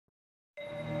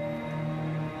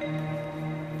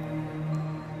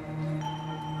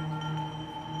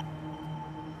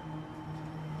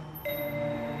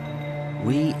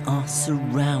are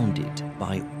surrounded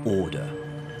by order.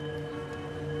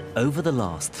 Over the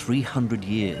last 300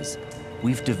 years,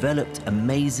 we've developed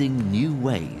amazing new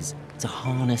ways to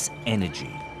harness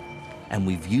energy, and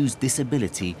we've used this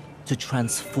ability to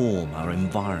transform our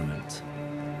environment.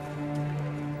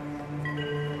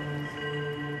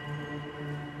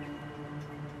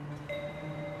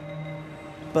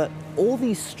 But all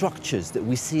these structures that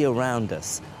we see around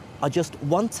us are just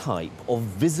one type of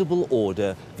visible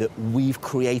order that we've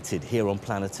created here on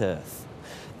planet Earth.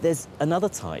 There's another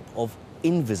type of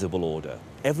invisible order,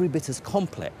 every bit as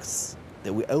complex,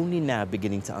 that we're only now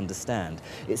beginning to understand.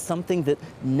 It's something that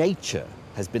nature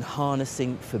has been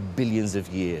harnessing for billions of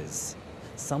years,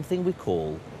 something we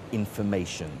call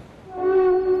information.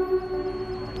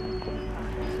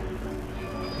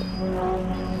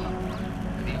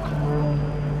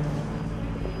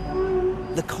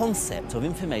 The concept of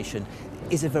information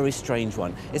is a very strange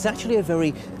one. It's actually a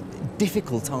very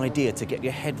difficult idea to get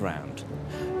your head round.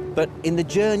 But in the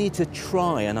journey to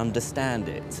try and understand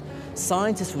it,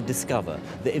 scientists would discover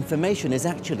that information is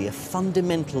actually a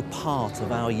fundamental part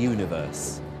of our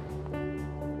universe.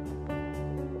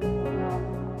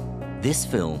 This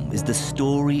film is the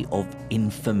story of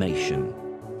information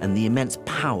and the immense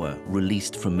power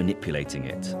released from manipulating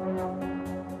it.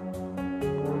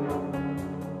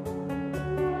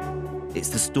 It's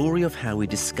the story of how we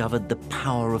discovered the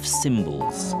power of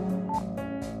symbols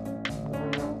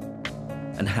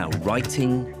and how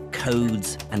writing,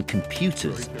 codes, and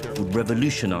computers would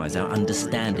revolutionize our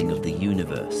understanding of the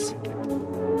universe.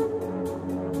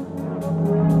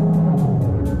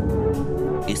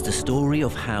 It's the story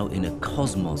of how, in a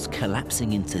cosmos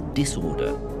collapsing into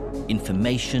disorder,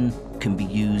 information can be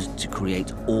used to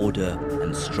create order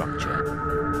and structure.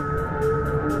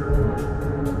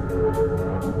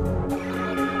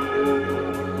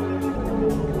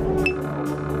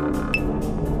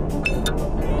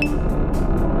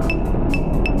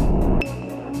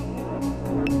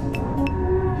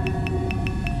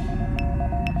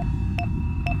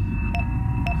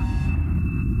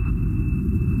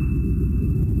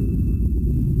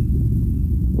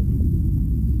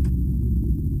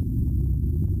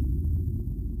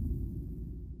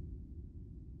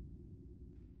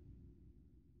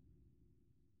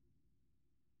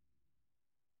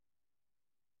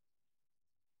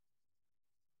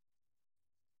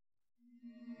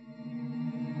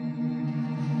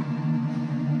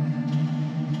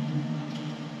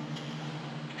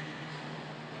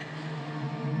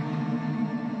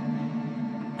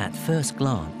 At first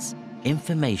glance,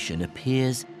 information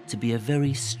appears to be a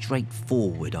very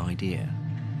straightforward idea.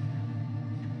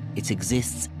 It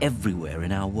exists everywhere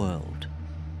in our world.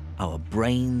 Our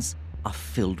brains are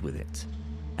filled with it,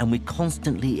 and we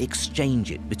constantly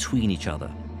exchange it between each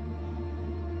other.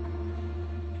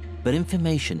 But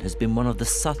information has been one of the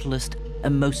subtlest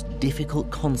and most difficult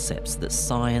concepts that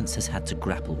science has had to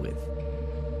grapple with.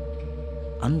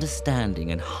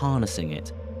 Understanding and harnessing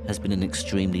it has been an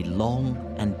extremely long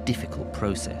and difficult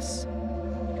process.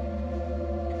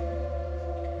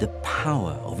 The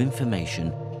power of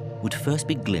information would first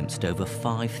be glimpsed over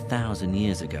 5,000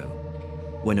 years ago,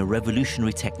 when a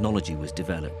revolutionary technology was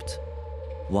developed,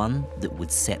 one that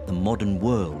would set the modern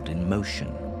world in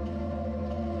motion.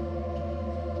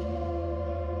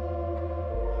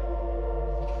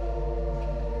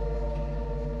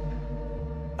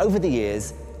 Over the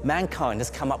years, mankind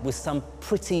has come up with some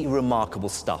pretty remarkable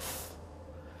stuff.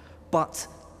 But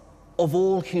of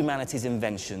all humanity's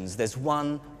inventions, there's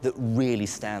one that really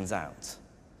stands out.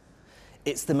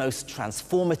 It's the most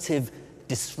transformative,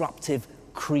 disruptive,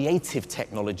 creative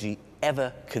technology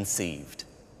ever conceived.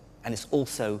 And it's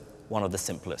also one of the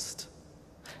simplest.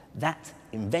 That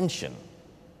invention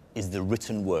is the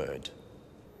written word.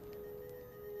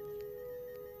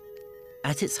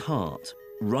 At its heart,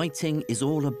 writing is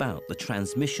all about the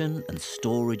transmission and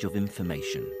storage of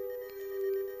information.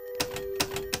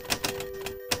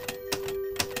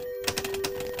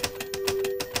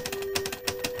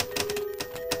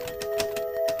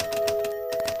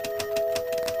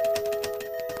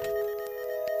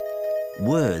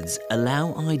 Words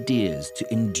allow ideas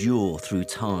to endure through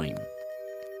time.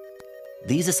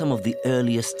 These are some of the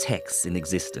earliest texts in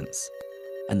existence,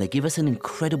 and they give us an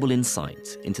incredible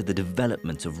insight into the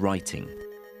development of writing.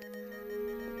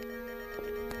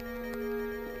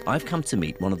 I've come to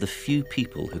meet one of the few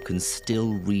people who can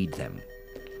still read them,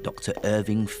 Dr.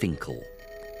 Irving Finkel.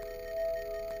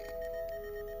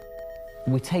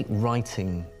 We take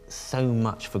writing so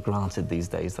much for granted these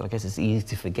days that I guess it's easy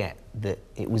to forget that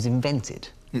it was invented.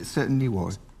 It certainly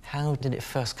was. How did it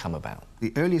first come about?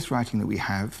 The earliest writing that we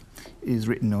have is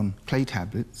written on clay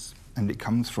tablets, and it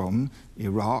comes from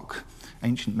Iraq,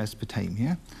 ancient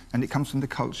Mesopotamia, and it comes from the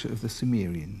culture of the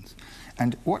Sumerians.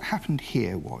 And what happened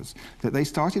here was that they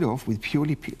started off with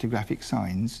purely pictographic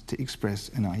signs to express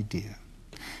an idea.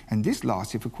 And this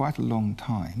lasted for quite a long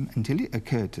time until it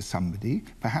occurred to somebody,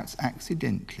 perhaps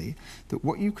accidentally, that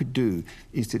what you could do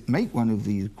is to make one of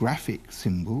these graphic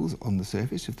symbols on the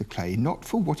surface of the clay, not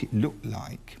for what it looked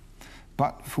like,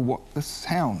 but for what the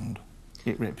sound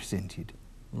it represented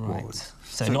was.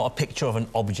 So not a picture of an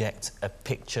object, a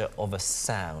picture of a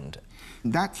sound.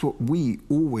 That's what we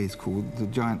always call the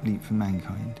giant leap for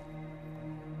mankind.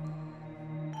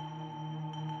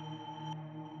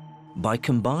 By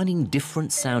combining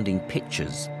different sounding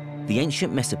pictures, the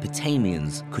ancient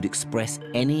Mesopotamians could express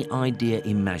any idea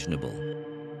imaginable.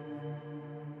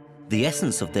 The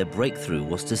essence of their breakthrough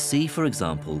was to see, for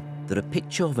example, that a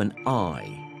picture of an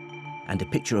eye and a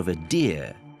picture of a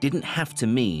deer didn't have to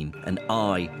mean an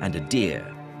eye and a deer.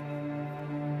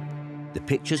 The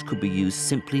pictures could be used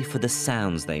simply for the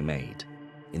sounds they made,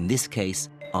 in this case,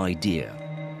 idea.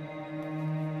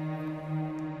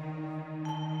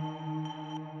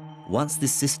 Once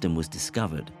this system was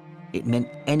discovered, it meant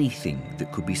anything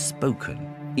that could be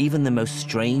spoken, even the most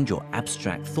strange or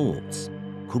abstract thoughts,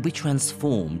 could be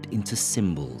transformed into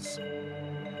symbols.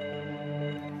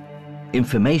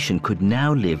 Information could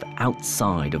now live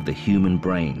outside of the human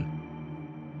brain.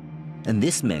 And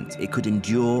this meant it could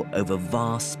endure over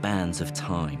vast spans of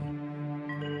time.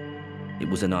 It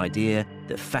was an idea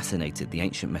that fascinated the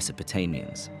ancient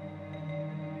Mesopotamians.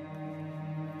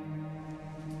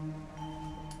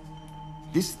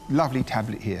 This lovely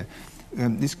tablet here,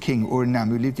 this king,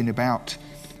 Ur-Nammu, lived in about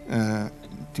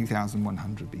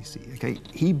 2100 BC, okay?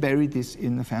 He buried this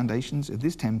in the foundations of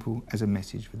this temple as a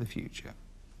message for the future.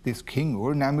 This king,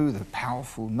 Ur-Nammu, the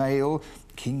powerful male,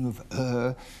 king of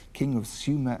Ur, king of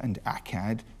Sumer and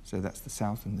Akkad, so that's the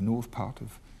south and the north part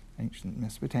of ancient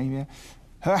Mesopotamia.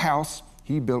 Her house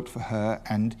he built for her,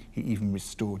 and he even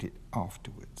restored it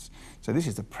afterwards. So this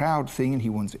is a proud thing, and he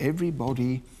wants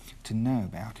everybody to know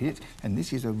about it, and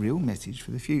this is a real message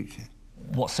for the future.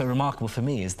 What's so remarkable for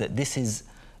me is that this is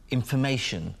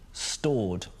information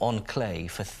stored on clay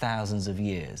for thousands of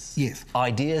years. Yes.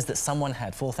 Ideas that someone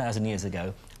had 4,000 years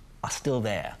ago are still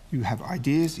there. You have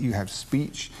ideas, you have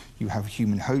speech, you have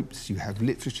human hopes, you have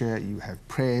literature, you have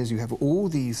prayers, you have all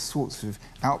these sorts of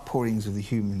outpourings of the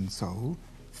human soul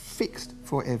fixed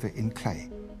forever in clay.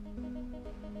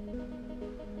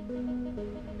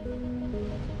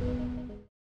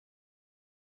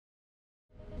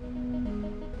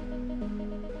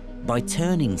 By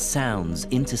turning sounds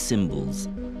into symbols,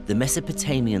 the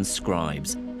Mesopotamian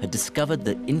scribes had discovered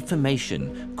that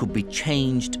information could be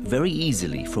changed very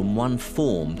easily from one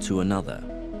form to another.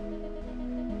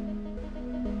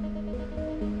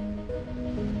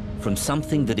 From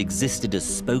something that existed as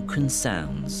spoken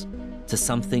sounds to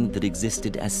something that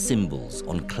existed as symbols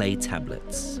on clay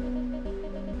tablets.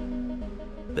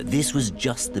 But this was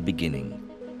just the beginning.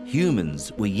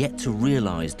 Humans were yet to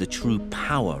realize the true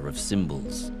power of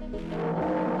symbols.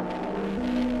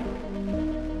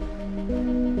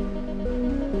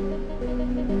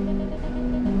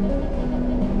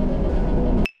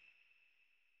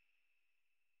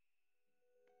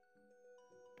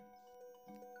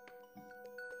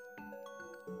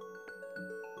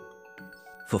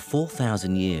 For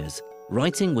 4,000 years,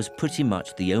 writing was pretty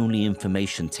much the only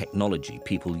information technology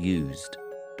people used.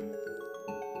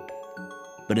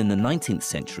 But in the 19th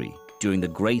century, during the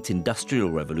Great Industrial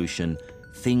Revolution,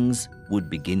 things would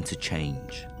begin to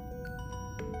change.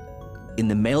 In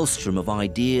the maelstrom of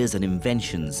ideas and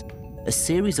inventions, a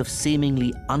series of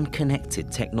seemingly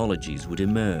unconnected technologies would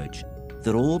emerge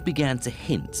that all began to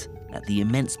hint at the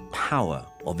immense power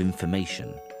of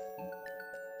information.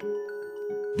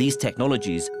 These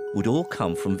technologies would all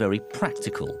come from very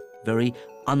practical, very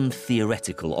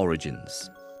untheoretical origins.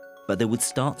 But they would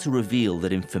start to reveal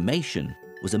that information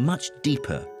was a much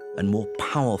deeper and more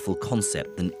powerful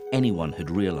concept than anyone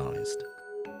had realized.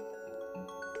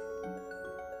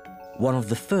 One of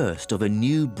the first of a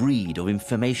new breed of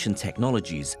information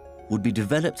technologies would be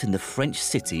developed in the French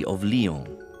city of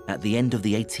Lyon at the end of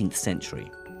the 18th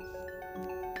century.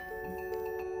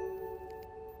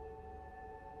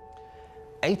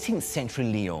 '18th century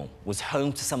Lyon was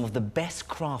home to some of the best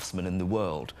craftsmen in the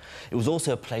world. It was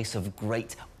also a place of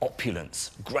great opulence,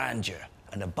 grandeur,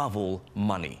 and above all,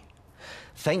 money.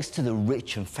 Thanks to the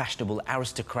rich and fashionable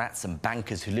aristocrats and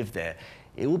bankers who lived there,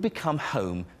 it would become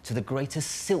home to the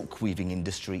greatest silk weaving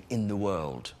industry in the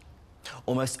world.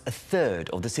 Almost a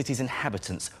third of the city's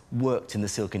inhabitants worked in the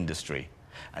silk industry,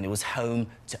 and it was home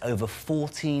to over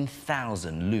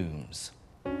 14,000 looms.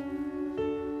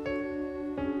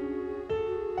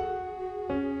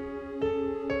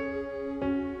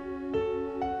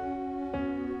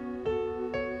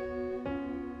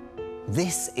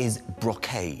 This is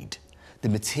brocade, the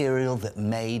material that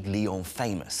made Lyon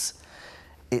famous.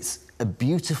 It's a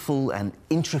beautiful and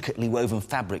intricately woven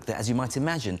fabric that, as you might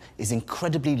imagine, is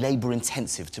incredibly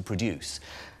labour-intensive to produce.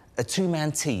 A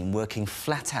two-man team working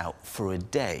flat out for a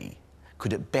day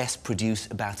could at best produce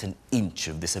about an inch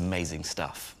of this amazing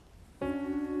stuff.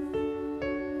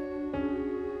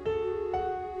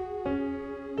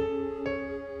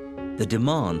 The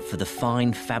demand for the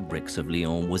fine fabrics of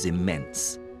Lyon was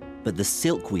immense, but the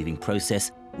silk weaving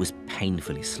process was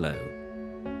painfully slow.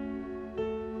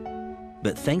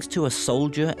 But thanks to a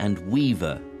soldier and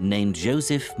weaver named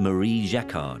Joseph Marie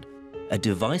Jacquard, a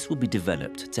device would be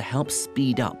developed to help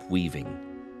speed up weaving.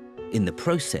 In the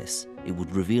process, it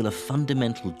would reveal a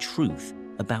fundamental truth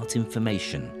about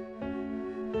information.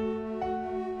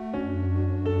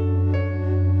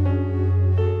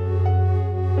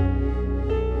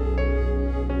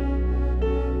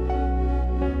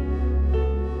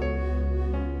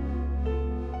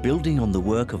 Building on the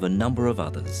work of a number of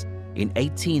others, in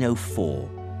 1804,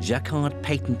 Jacquard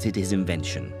patented his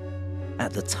invention.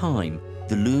 At the time,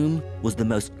 the loom was the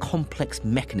most complex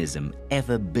mechanism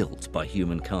ever built by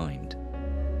humankind.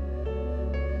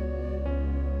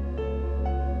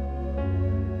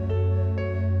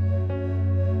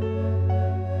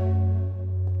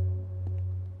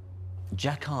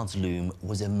 Jacquard's loom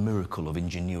was a miracle of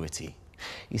ingenuity.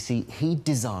 You see, he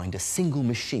designed a single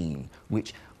machine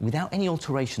which, without any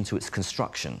alteration to its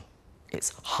construction,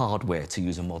 its hardware to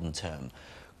use a modern term,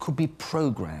 could be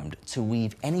programmed to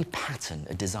weave any pattern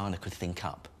a designer could think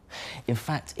up. In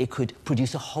fact, it could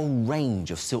produce a whole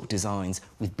range of silk designs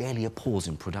with barely a pause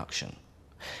in production.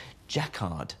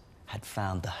 Jacquard had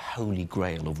found the holy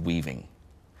grail of weaving,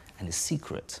 and his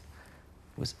secret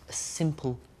was a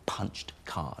simple punched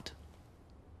card.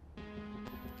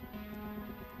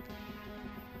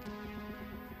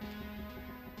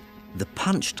 The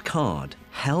punched card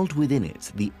held within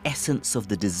it the essence of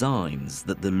the designs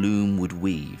that the loom would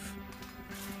weave.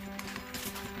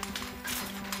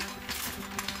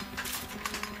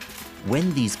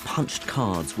 When these punched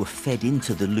cards were fed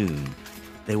into the loom,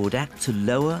 they would act to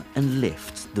lower and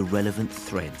lift the relevant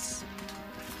threads,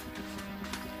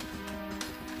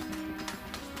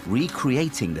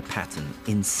 recreating the pattern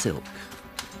in silk.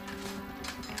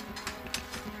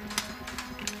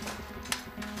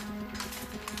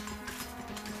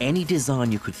 Any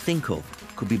design you could think of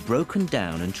could be broken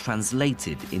down and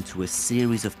translated into a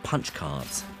series of punch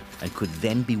cards and could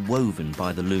then be woven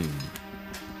by the loom.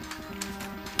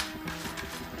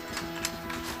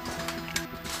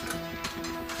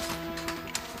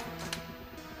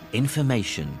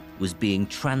 Information was being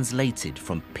translated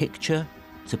from picture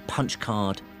to punch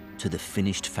card to the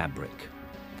finished fabric.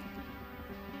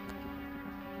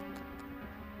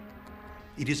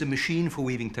 It is a machine for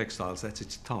weaving textiles, that's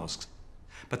its task.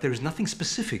 But there is nothing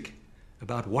specific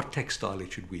about what textile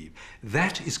it should weave.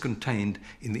 That is contained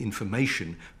in the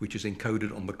information which is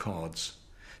encoded on the cards.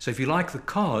 So if you like, the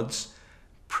cards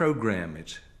program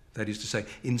it, that is to say,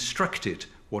 instruct it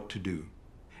what to do.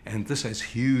 And this has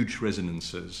huge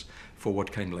resonances for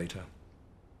what came later.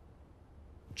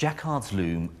 Jacquard's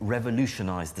loom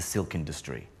revolutionized the silk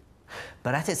industry,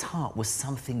 but at its heart was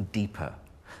something deeper,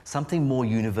 something more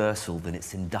universal than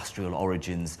its industrial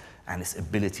origins and its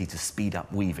ability to speed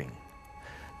up weaving.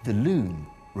 The loom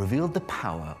revealed the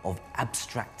power of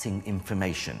abstracting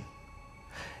information.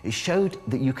 It showed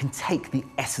that you can take the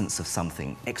essence of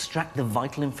something, extract the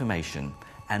vital information,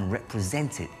 and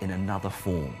represent it in another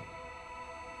form.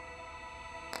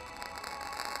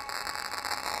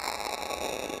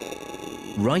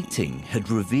 Writing had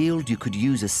revealed you could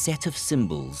use a set of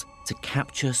symbols to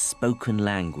capture spoken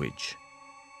language.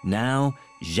 Now,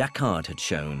 Jacquard had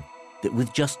shown that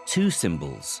with just two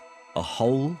symbols, a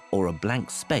hole or a blank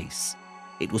space,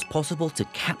 it was possible to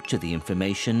capture the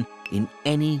information in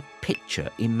any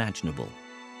picture imaginable.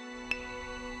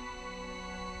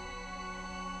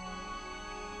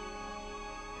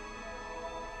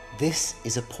 This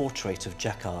is a portrait of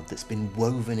Jacquard that's been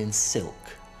woven in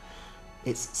silk.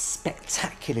 It's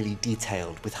spectacularly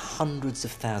detailed with hundreds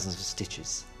of thousands of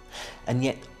stitches. And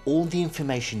yet, all the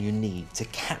information you need to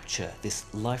capture this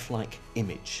lifelike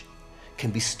image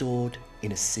can be stored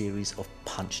in a series of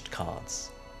punched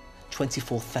cards.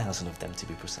 24,000 of them, to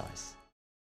be precise.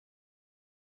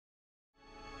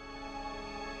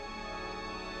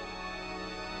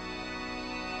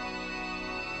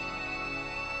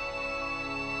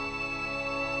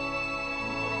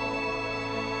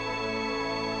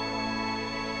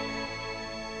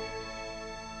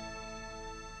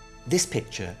 This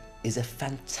picture is a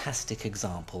fantastic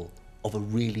example of a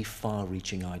really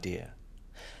far-reaching idea,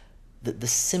 that the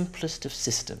simplest of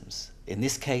systems in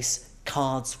this case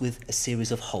cards with a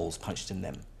series of holes punched in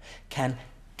them, can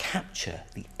capture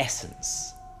the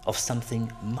essence of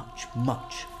something much,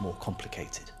 much more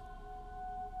complicated.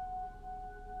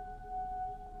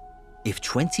 If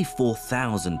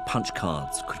 24,000 punch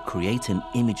cards could create an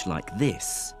image like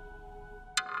this,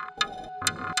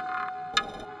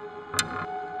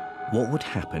 what would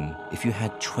happen if you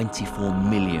had 24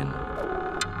 million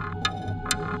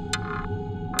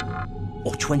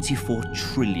or 24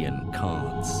 trillion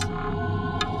cards?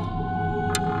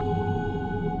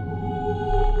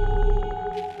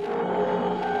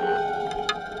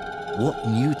 What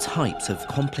new types of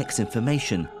complex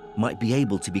information might be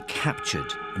able to be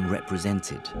captured and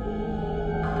represented?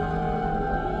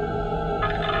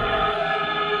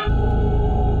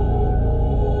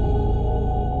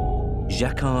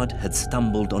 Jacquard had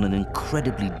stumbled on an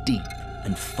incredibly deep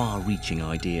and far-reaching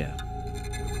idea.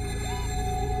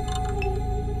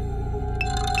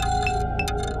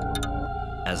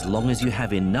 As long as you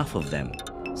have enough of them,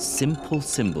 simple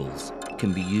symbols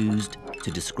can be used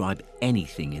to describe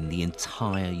anything in the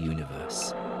entire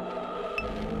universe.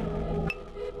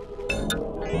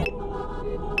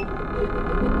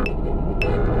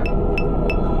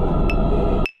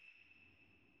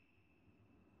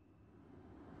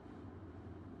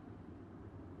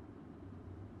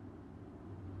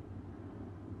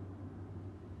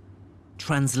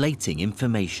 Translating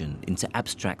information into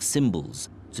abstract symbols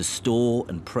to store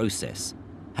and process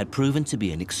had proven to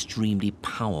be an extremely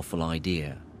powerful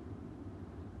idea.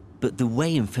 But the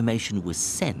way information was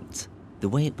sent, the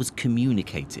way it was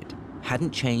communicated,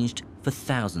 hadn't changed for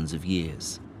thousands of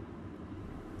years.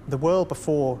 The world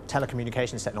before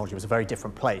telecommunications technology was a very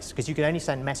different place, because you could only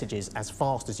send messages as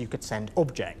fast as you could send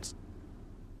objects.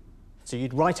 So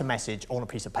you'd write a message on a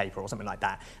piece of paper or something like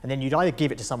that, and then you'd either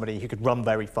give it to somebody who could run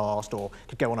very fast or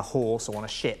could go on a horse or on a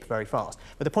ship very fast.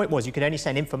 But the point was you could only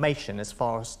send information as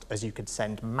fast as you could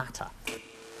send matter.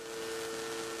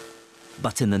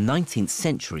 But in the 19th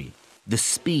century, the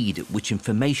speed at which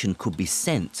information could be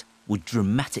sent would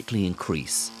dramatically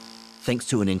increase, thanks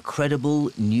to an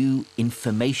incredible new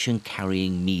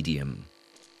information-carrying medium: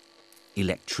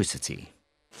 electricity.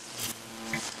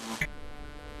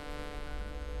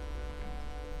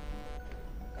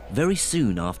 Very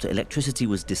soon after electricity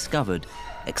was discovered,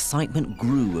 excitement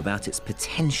grew about its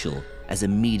potential as a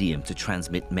medium to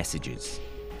transmit messages.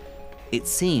 It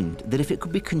seemed that if it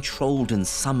could be controlled and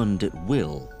summoned at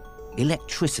will,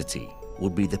 electricity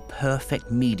would be the perfect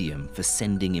medium for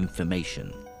sending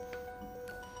information.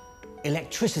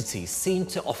 Electricity seemed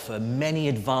to offer many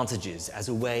advantages as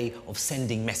a way of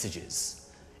sending messages.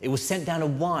 It was sent down a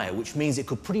wire, which means it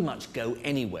could pretty much go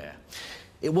anywhere.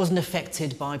 It wasn't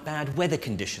affected by bad weather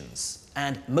conditions,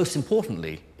 and most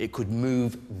importantly, it could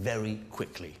move very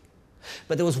quickly.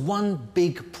 But there was one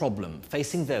big problem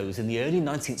facing those in the early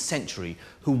 19th century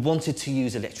who wanted to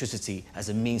use electricity as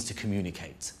a means to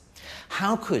communicate.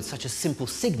 How could such a simple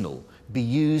signal be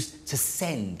used to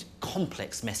send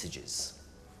complex messages?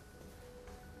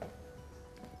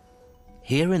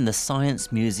 Here in the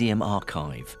Science Museum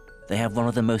archive, they have one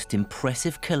of the most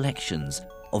impressive collections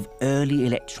of early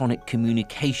electronic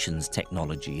communications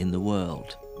technology in the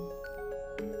world.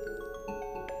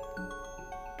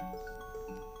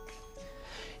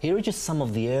 Here are just some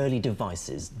of the early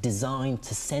devices designed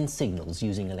to send signals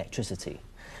using electricity.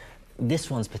 This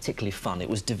one's particularly fun. It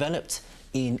was developed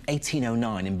in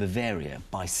 1809 in Bavaria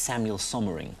by Samuel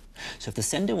Sommering. So if the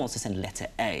sender wants to send letter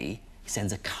A, he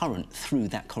sends a current through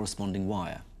that corresponding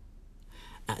wire.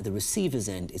 At the receiver's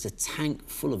end is a tank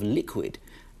full of liquid,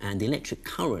 and the electric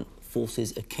current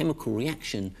forces a chemical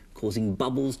reaction causing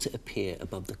bubbles to appear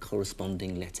above the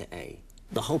corresponding letter A.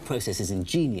 The whole process is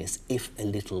ingenious, if a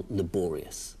little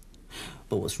laborious.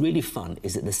 But what's really fun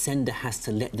is that the sender has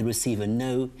to let the receiver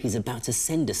know he's about to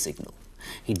send a signal.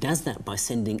 He does that by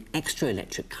sending extra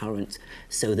electric current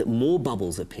so that more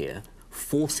bubbles appear,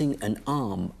 forcing an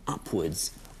arm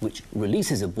upwards, which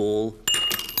releases a ball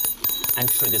and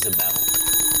triggers a bell.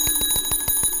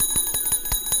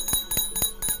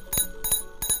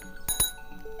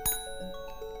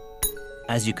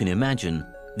 As you can imagine,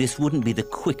 this wouldn't be the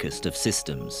quickest of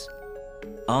systems.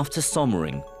 After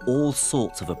Sommering, all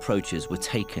sorts of approaches were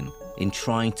taken in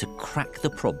trying to crack the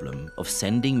problem of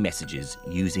sending messages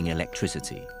using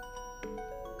electricity.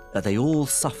 But they all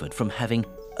suffered from having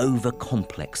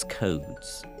over-complex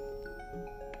codes.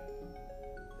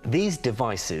 These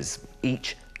devices,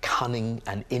 each cunning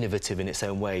and innovative in its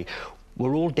own way,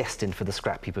 were all destined for the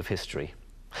scrap heap of history.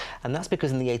 And that's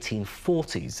because in the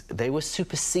 1840s, they were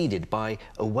superseded by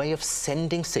a way of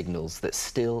sending signals that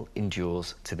still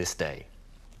endures to this day.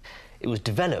 It was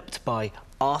developed by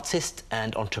artist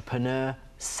and entrepreneur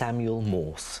Samuel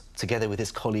Morse, together with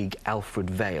his colleague Alfred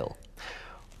Vail.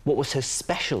 What was so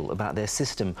special about their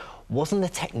system wasn't the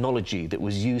technology that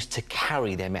was used to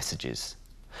carry their messages,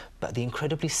 but the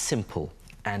incredibly simple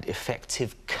and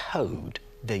effective code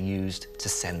they used to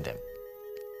send them.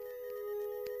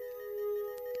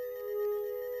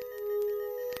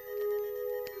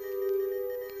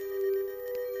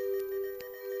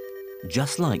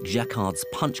 Just like Jacquard's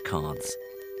punch cards,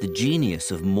 the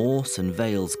genius of Morse and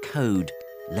Vail's code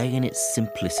lay in its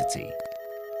simplicity.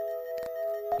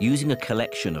 Using a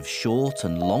collection of short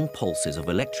and long pulses of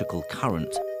electrical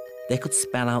current, they could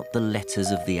spell out the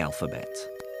letters of the alphabet.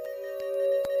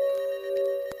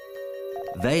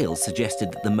 Vail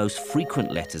suggested that the most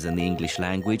frequent letters in the English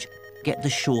language get the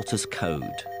shortest code.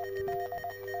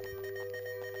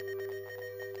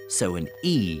 So an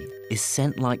E is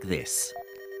sent like this,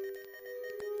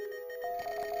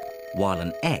 while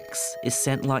an X is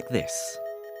sent like this.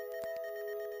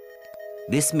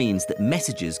 This means that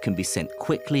messages can be sent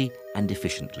quickly and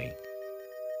efficiently.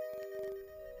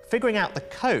 Figuring out the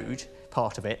code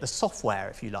part of it, the software,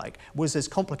 if you like, was as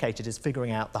complicated as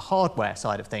figuring out the hardware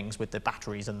side of things with the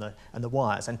batteries and the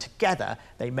wires. And together,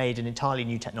 they made an entirely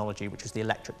new technology, which was the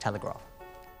electric telegraph.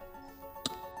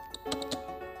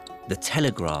 The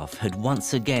telegraph had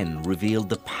once again revealed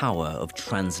the power of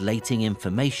translating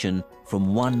information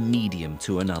from one medium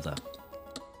to another.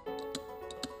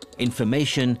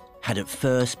 Information had at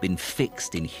first been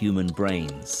fixed in human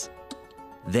brains,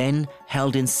 then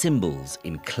held in symbols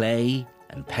in clay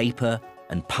and paper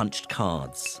and punched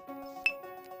cards.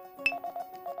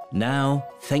 Now,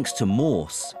 thanks to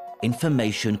Morse,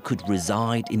 information could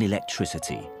reside in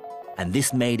electricity, and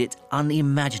this made it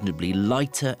unimaginably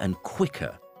lighter and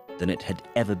quicker than it had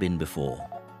ever been before.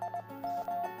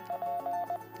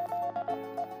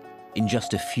 In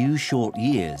just a few short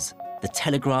years, the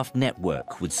telegraph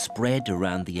network would spread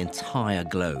around the entire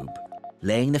globe,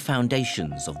 laying the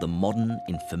foundations of the modern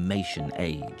information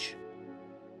age.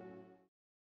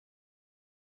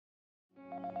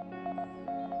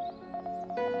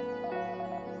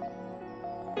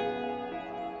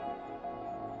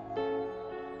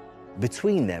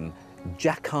 Between them,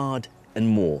 Jacquard and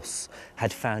Morse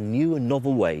had found new and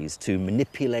novel ways to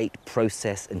manipulate,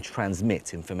 process, and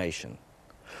transmit information.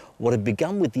 What had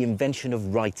begun with the invention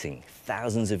of writing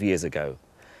thousands of years ago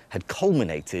had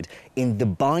culminated in the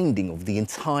binding of the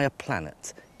entire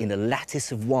planet in a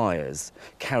lattice of wires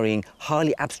carrying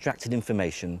highly abstracted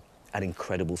information at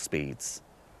incredible speeds.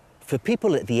 For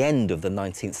people at the end of the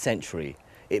 19th century,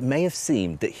 it may have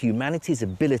seemed that humanity's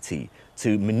ability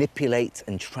to manipulate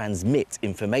and transmit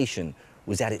information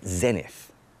was at its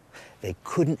zenith. They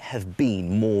couldn't have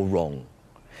been more wrong.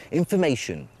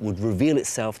 Information would reveal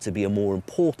itself to be a more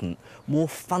important, more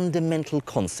fundamental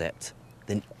concept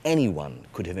than anyone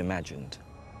could have imagined.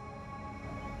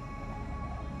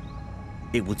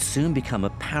 It would soon become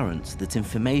apparent that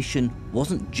information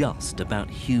wasn't just about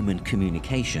human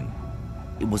communication.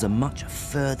 It was a much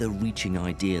further-reaching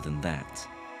idea than that.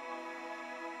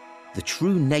 The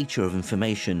true nature of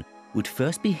information would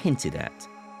first be hinted at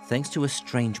thanks to a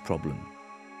strange problem,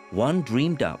 one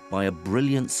dreamed up by a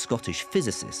brilliant Scottish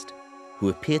physicist who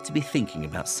appeared to be thinking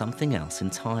about something else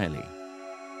entirely.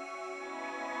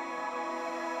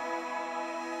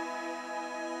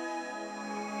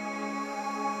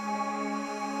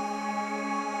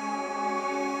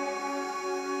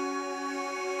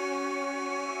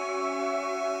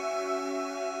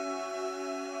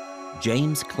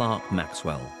 James Clerk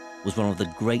Maxwell was one of the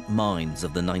great minds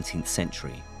of the 19th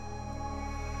century.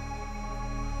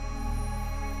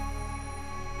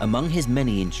 Among his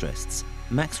many interests,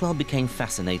 Maxwell became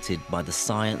fascinated by the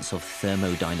science of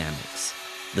thermodynamics,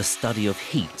 the study of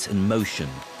heat and motion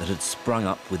that had sprung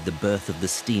up with the birth of the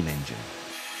steam engine.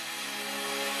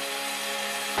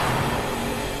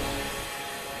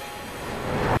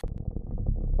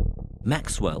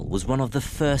 Maxwell was one of the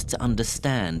first to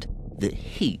understand that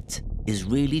heat is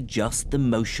really just the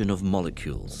motion of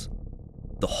molecules.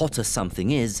 The hotter something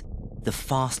is, the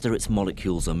faster its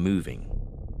molecules are moving.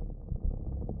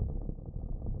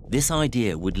 This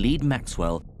idea would lead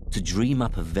Maxwell to dream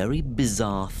up a very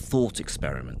bizarre thought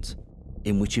experiment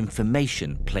in which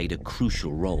information played a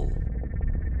crucial role.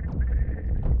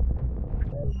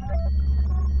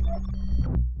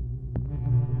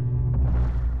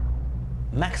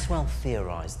 Maxwell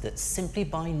theorized that simply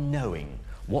by knowing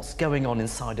what's going on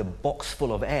inside a box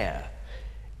full of air,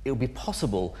 it would be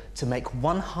possible to make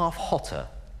one half hotter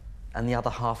and the other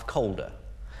half colder.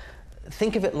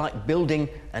 Think of it like building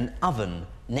an oven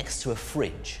next to a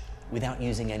fridge without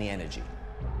using any energy.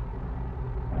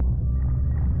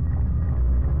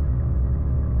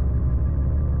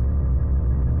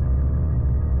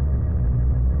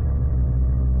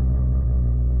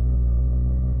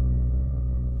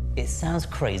 It sounds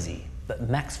crazy, but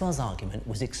Maxwell's argument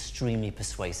was extremely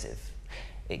persuasive.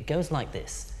 It goes like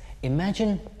this.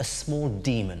 Imagine a small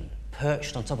demon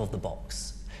perched on top of the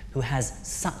box who has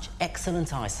such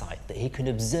excellent eyesight that he can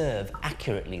observe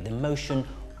accurately the motion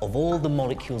of all the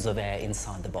molecules of air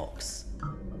inside the box.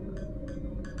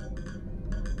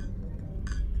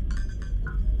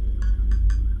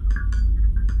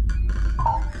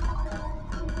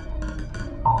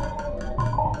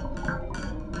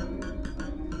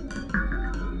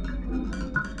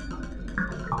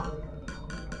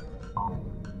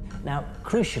 Now,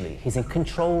 crucially, he's in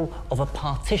control of a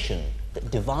partition that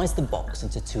divides the box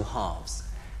into two halves.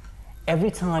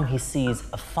 Every time he sees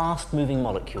a fast-moving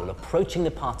molecule approaching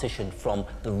the partition from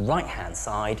the right-hand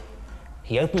side,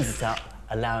 he opens it up,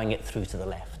 allowing it through to the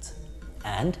left.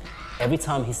 And every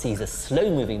time he sees a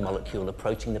slow-moving molecule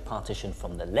approaching the partition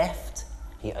from the left,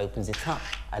 he opens it up,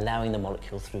 allowing the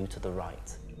molecule through to the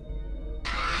right.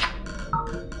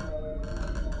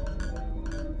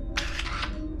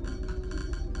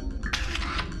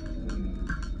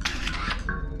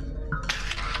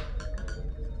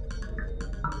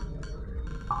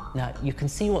 Now, you can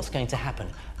see what's going to happen.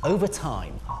 Over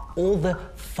time, all the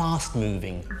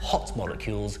fast-moving hot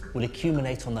molecules will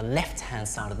accumulate on the left-hand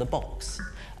side of the box,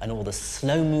 and all the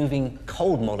slow-moving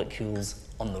cold molecules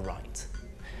on the right.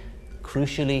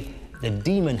 Crucially, the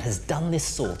demon has done this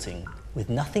sorting with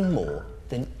nothing more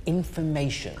than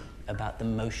information about the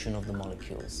motion of the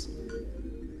molecules.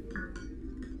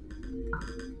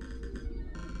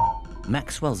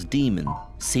 Maxwell's demon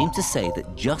seemed to say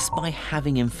that just by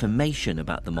having information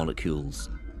about the molecules,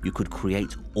 you could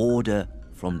create order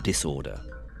from disorder.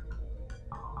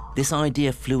 This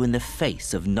idea flew in the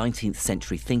face of 19th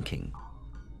century thinking.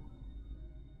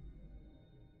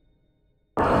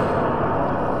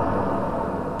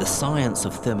 The science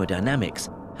of thermodynamics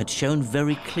had shown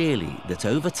very clearly that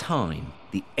over time,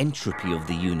 the entropy of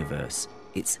the universe,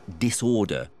 its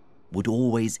disorder, would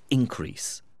always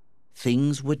increase.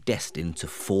 Things were destined to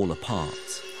fall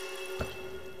apart.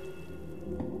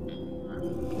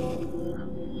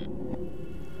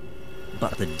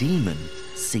 But the demon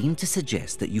seemed to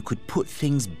suggest that you could put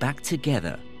things back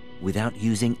together without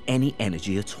using any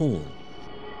energy at all.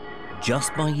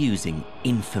 Just by using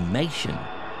information,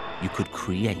 you could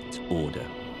create order.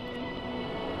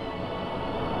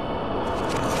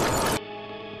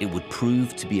 It would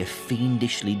prove to be a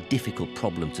fiendishly difficult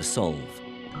problem to solve,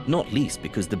 not least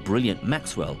because the brilliant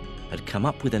Maxwell had come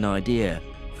up with an idea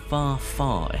far,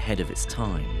 far ahead of its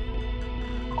time.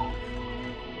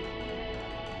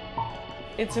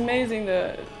 It's amazing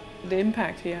the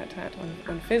impact he had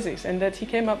on physics, and that he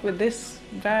came up with this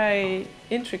very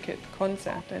intricate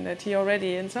concept, and that he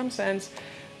already, in some sense,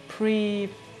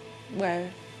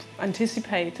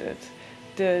 anticipated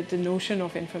the notion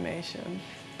of information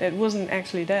that wasn't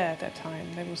actually there at that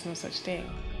time. There was no such thing.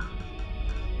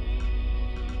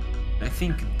 I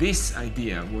think this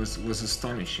idea was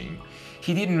astonishing.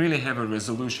 He didn't really have a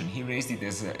resolution. He raised it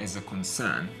as a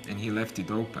concern, and he left it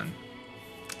open.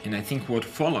 And I think what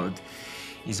followed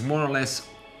is more or less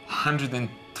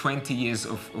 120 years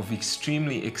of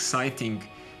extremely exciting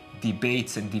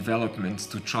debates and developments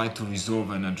to try to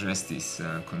resolve and address this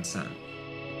concern.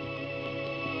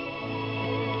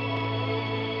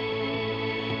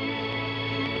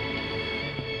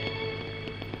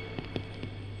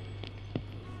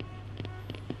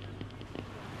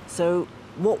 So,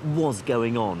 what was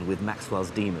going on with Maxwell's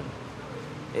demon?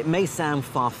 It may sound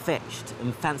far-fetched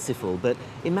and fanciful, but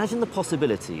imagine the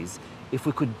possibilities if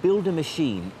we could build a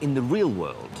machine in the real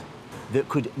world that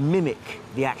could mimic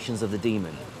the actions of the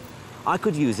demon. I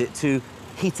could use it to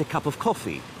heat a cup of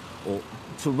coffee, or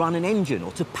to run an engine,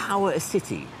 or to power a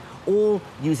city, all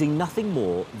using nothing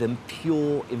more than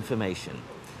pure information.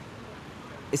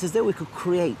 It's as though we could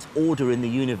create order in the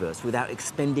universe without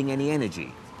expending any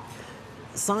energy.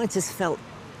 Scientists felt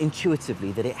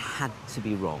intuitively that it had to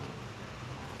be wrong.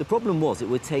 The problem was it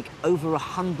would take over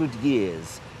 100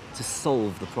 years to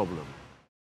solve the problem.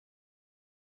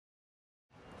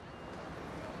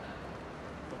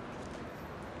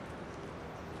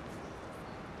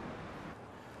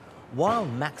 While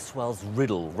Maxwell's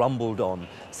riddle rumbled on,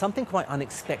 something quite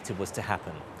unexpected was to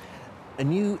happen. A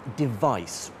new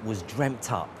device was dreamt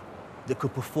up that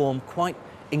could perform quite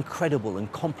incredible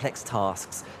and complex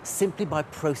tasks simply by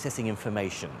processing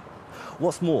information.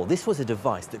 What's more, this was a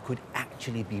device that could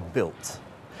actually be built.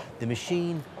 The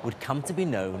machine would come to be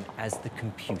known as the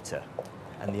computer,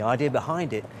 and the idea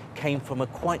behind it came from a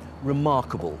quite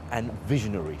remarkable and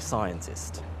visionary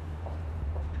scientist.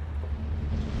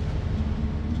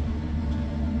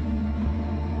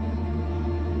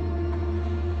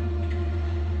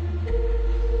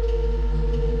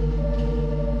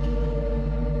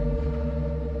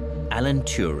 Alan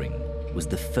Turing was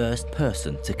the first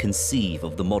person to conceive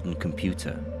of the modern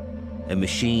computer, a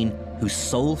machine whose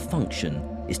sole function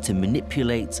is to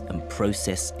manipulate and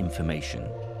process information,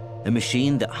 a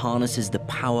machine that harnesses the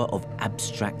power of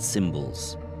abstract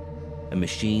symbols, a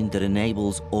machine that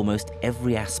enables almost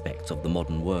every aspect of the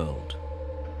modern world.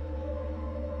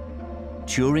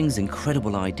 Turing's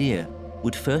incredible idea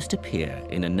would first appear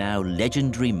in a now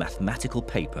legendary mathematical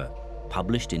paper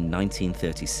published in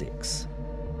 1936.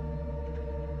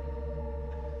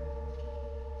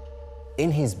 In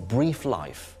his brief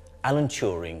life, Alan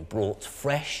Turing brought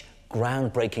fresh,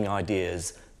 groundbreaking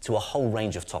ideas to a whole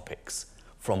range of topics,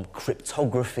 from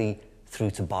cryptography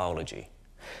through to biology.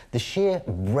 The sheer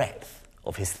breadth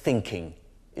of his thinking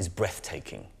is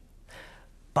breathtaking.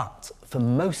 But for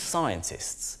most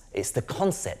scientists, it's the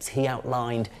concepts he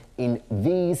outlined in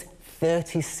these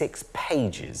 36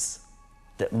 pages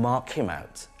that mark him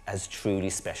out as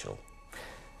truly special.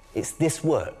 It's this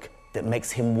work that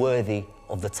makes him worthy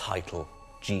of the title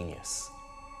genius.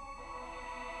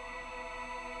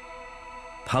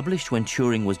 Published when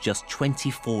Turing was just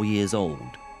 24 years old,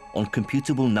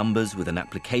 Uncomputable Numbers with an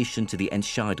Application to the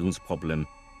Entscheidungsproblem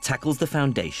tackles the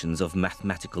foundations of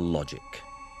mathematical logic.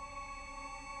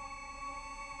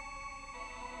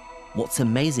 What's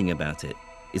amazing about it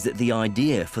is that the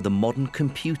idea for the modern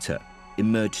computer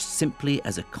emerged simply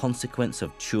as a consequence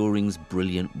of Turing's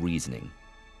brilliant reasoning.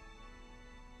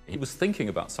 He was thinking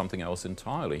about something else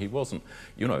entirely. He wasn't,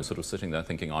 sort of sitting there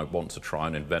thinking, I want to try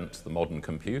and invent the modern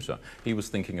computer. He was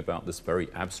thinking about this very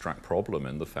abstract problem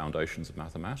in the foundations of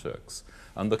mathematics.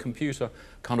 And the computer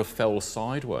kind of fell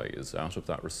sideways out of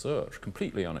that research,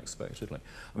 completely unexpectedly.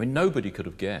 I mean, nobody could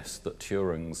have guessed that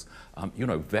Turing's,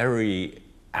 very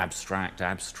abstract,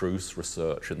 abstruse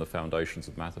research in the foundations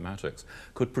of mathematics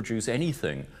could produce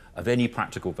anything of any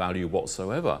practical value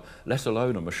whatsoever, let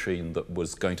alone a machine that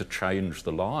was going to change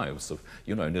the lives of,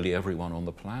 nearly everyone on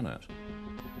the planet.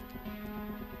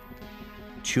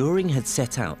 Turing had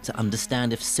set out to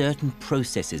understand if certain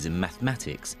processes in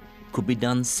mathematics could be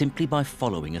done simply by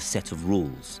following a set of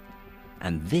rules.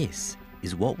 And this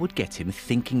is what would get him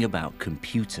thinking about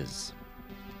computers.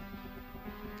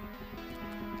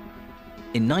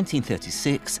 In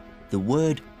 1936, the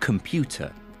word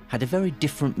computer had a very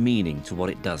different meaning to what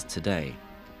it does today.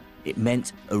 It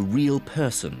meant a real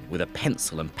person with a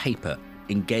pencil and paper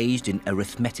engaged in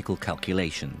arithmetical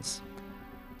calculations.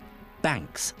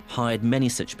 Banks hired many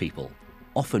such people,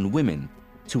 often women,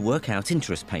 to work out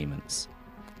interest payments.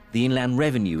 The Inland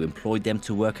Revenue employed them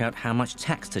to work out how much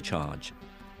tax to charge.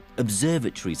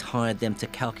 Observatories hired them to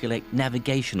calculate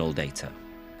navigational data.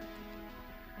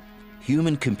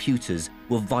 Human computers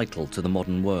were vital to the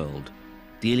modern world,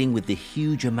 dealing with the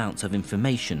huge amounts of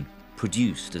information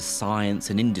produced as science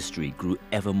and industry grew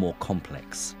ever more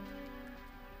complex.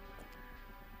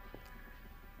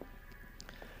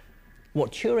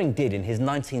 What Turing did in his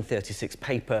 1936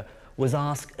 paper was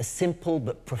ask a simple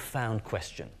but profound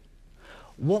question.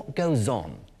 What goes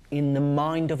on in the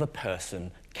mind of a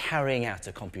person carrying out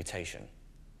a computation?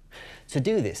 To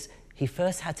do this, he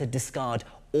first had to discard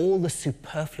all the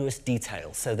superfluous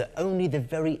details so that only the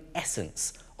very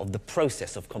essence of the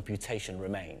process of computation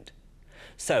remained.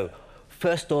 So,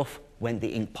 first off went the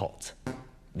ink pot,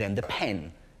 then the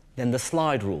pen, then the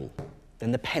slide rule,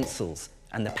 then the pencils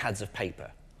and the pads of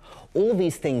paper. All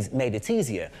these things made it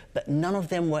easier, but none of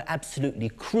them were absolutely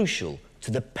crucial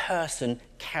to the person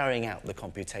carrying out the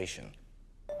computation.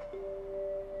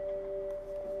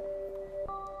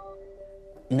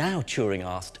 Now Turing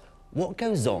asked, what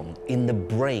goes on in the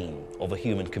brain of a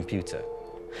human computer?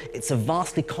 It's a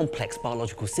vastly complex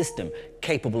biological system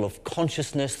capable of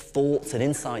consciousness, thoughts, and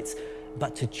insights,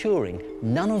 but to Turing,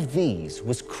 none of these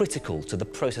was critical to the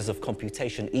process of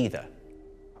computation either.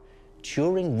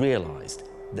 Turing realized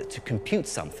that to compute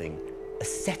something, a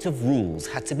set of rules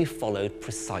had to be followed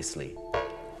precisely.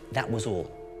 That was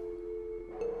all.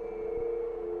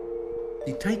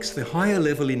 He takes the higher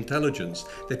level intelligence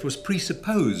that was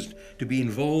presupposed to be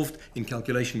involved in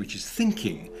calculation, which is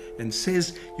thinking, and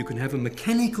says you can have a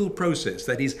mechanical process,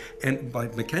 that is, and by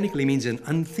mechanically means an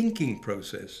unthinking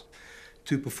process,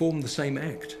 to perform the same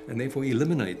act, and therefore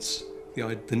eliminates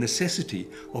the necessity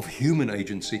of human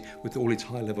agency with all its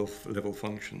high level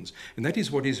functions. And that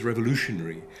is what is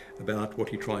revolutionary about what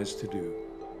he tries to do.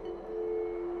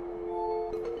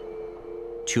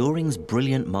 Turing's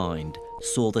brilliant mind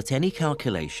saw that any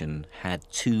calculation had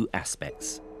two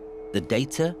aspects: the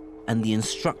data and the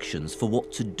instructions for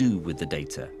what to do with the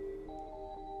data.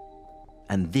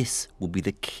 And this would be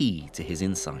the key to his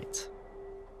insight.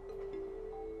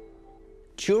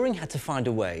 Turing had to find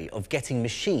a way of getting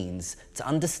machines to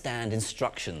understand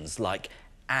instructions like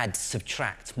add,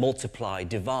 subtract, multiply,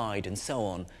 divide, and so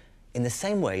on, in the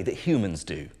same way that humans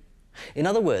do. In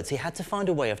other words, he had to find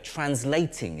a way of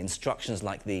translating instructions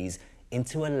like these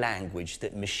into a language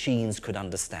that machines could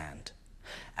understand.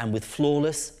 And with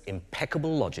flawless,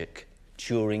 impeccable logic,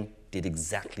 Turing did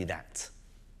exactly that.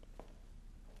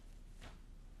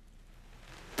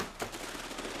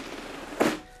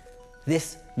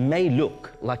 This may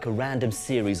look like a random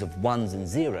series of ones and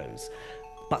zeros,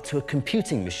 but to a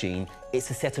computing machine, it's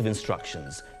a set of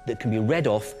instructions that can be read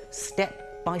off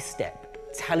step by step,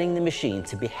 telling the machine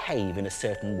to behave in a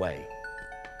certain way.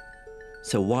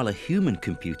 So while a human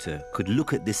computer could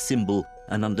look at this symbol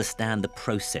and understand the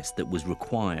process that was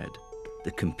required,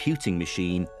 the computing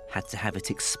machine had to have it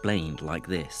explained like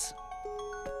this.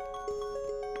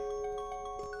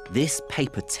 This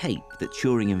paper tape that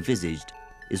Turing envisaged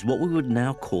is what we would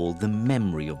now call the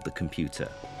memory of the computer.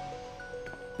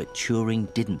 But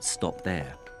Turing didn't stop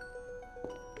there.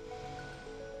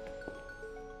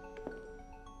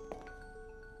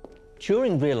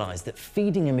 Turing realized that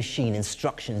feeding a machine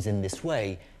instructions in this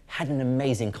way had an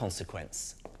amazing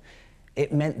consequence.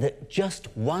 It meant that just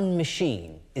one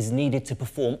machine is needed to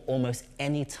perform almost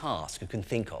any task you can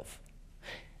think of.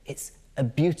 It's a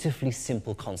beautifully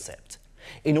simple concept.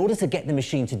 In order to get the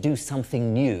machine to do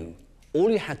something new, all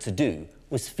you had to do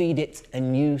was feed it a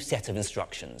new set of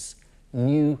instructions,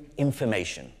 new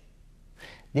information.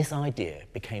 This idea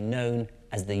became known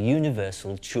as the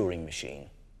universal Turing machine.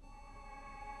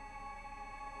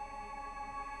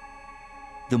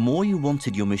 The more you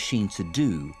wanted your machine to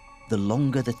do, the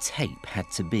longer the tape had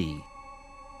to be.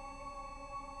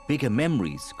 Bigger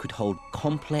memories could hold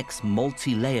complex,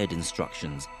 multi-layered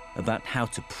instructions about how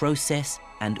to process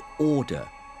and order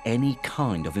any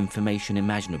kind of information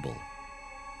imaginable.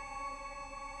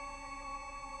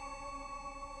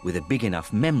 With a big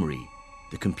enough memory,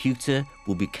 the computer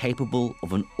will be capable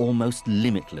of an almost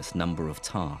limitless number of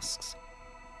tasks.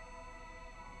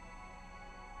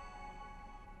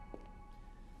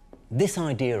 This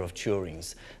idea of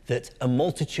Turing's, that a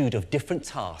multitude of different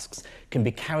tasks can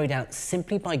be carried out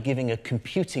simply by giving a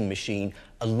computing machine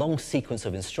a long sequence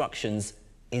of instructions,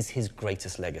 is his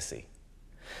greatest legacy.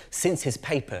 Since his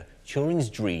paper, Turing's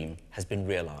dream has been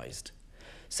realized.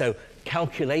 So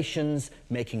calculations,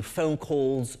 making phone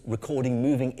calls, recording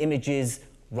moving images,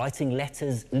 writing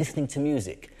letters, listening to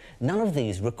music, none of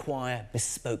these require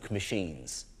bespoke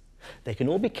machines. They can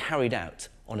all be carried out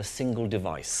on a single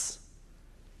device,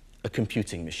 a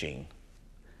computing machine.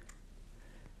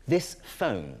 This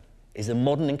phone is a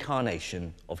modern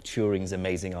incarnation of Turing's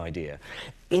amazing idea.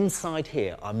 Inside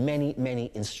here are many,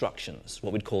 many instructions,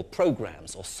 what we'd call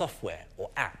programs or software or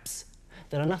apps,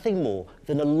 that are nothing more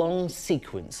than a long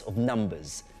sequence of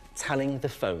numbers telling the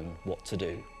phone what to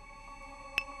do.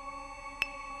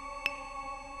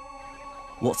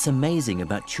 What's amazing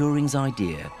about Turing's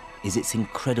idea is its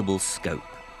incredible scope.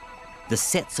 The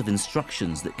sets of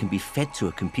instructions that can be fed to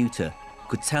a computer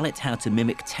could tell it how to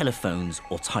mimic telephones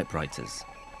or typewriters.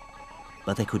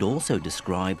 But they could also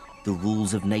describe the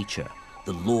rules of nature,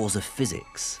 the laws of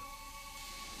physics,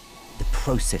 the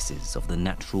processes of the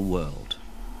natural world.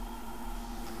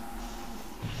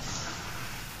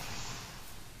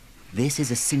 This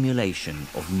is a simulation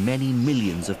of many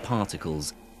millions of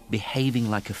particles behaving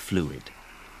like a fluid.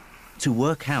 To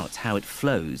work out how it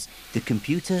flows, the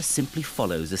computer simply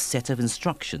follows a set of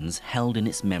instructions held in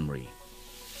its memory.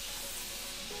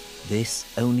 This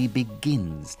only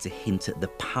begins to hint at the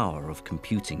power of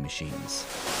computing machines.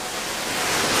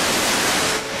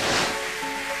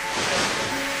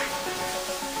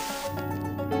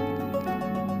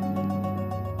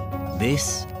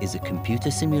 This is a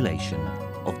computer simulation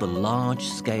of the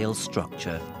large-scale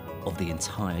structure of the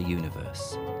entire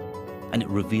universe, and it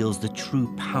reveals the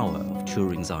true power of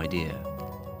Turing's idea.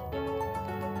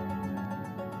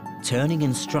 Turning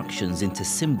instructions into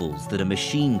symbols that a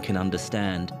machine can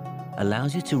understand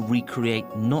allows you to recreate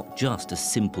not just a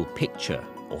simple picture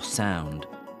or sound,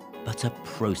 but a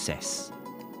process,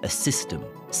 a system,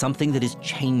 something that is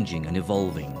changing and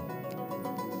evolving.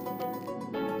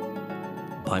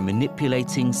 By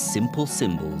manipulating simple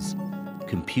symbols,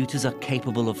 computers are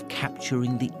capable of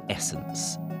capturing the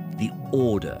essence, the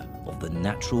order of the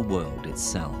natural world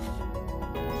itself.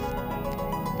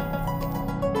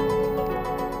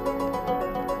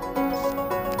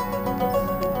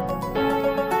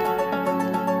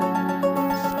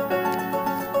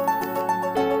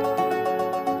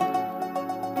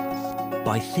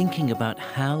 By thinking about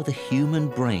how the human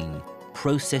brain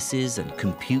processes and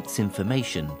computes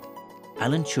information,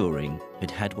 Alan Turing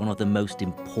had had one of the most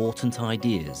important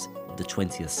ideas of the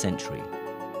 20th century.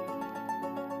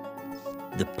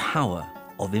 The power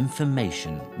of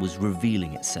information was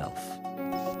revealing itself.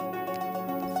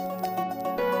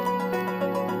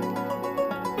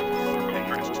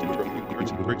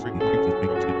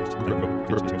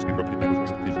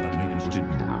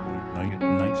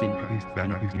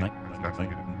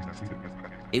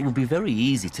 It would be very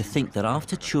easy to think that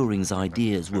after Turing's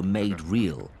ideas were made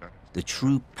real, the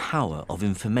true power of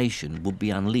information would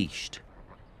be unleashed.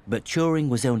 But Turing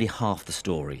was only half the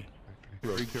story.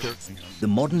 The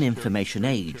modern information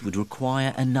age would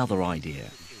require another idea,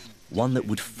 one that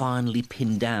would finally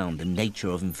pin down the nature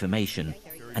of information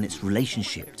and its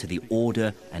relationship to the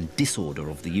order and disorder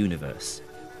of the universe.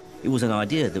 It was an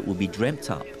idea that would be dreamt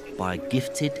up by a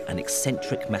gifted and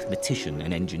eccentric mathematician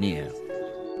and engineer.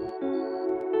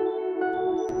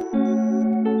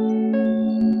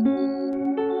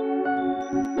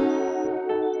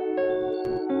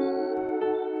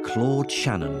 Claude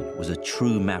Shannon was a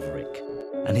true maverick,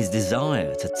 and his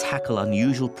desire to tackle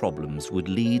unusual problems would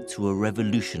lead to a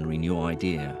revolutionary new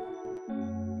idea,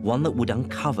 one that would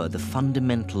uncover the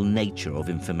fundamental nature of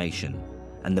information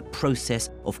and the process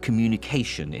of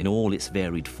communication in all its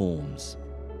varied forms.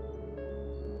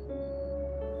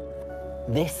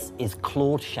 This is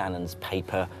Claude Shannon's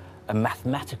paper, A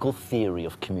Mathematical Theory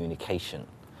of Communication.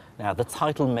 Now, the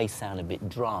title may sound a bit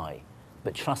dry,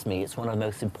 but trust me, it's one of the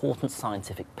most important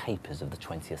scientific papers of the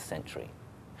 20th century.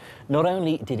 Not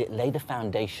only did it lay the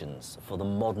foundations for the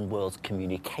modern world's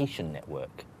communication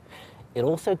network, it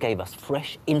also gave us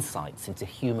fresh insights into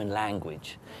human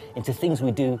language, into things we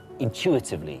do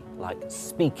intuitively, like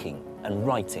speaking and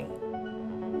writing.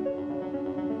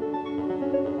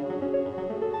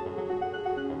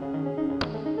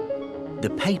 The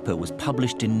paper was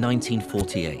published in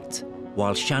 1948,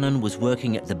 while Shannon was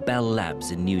working at the Bell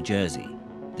Labs in New Jersey,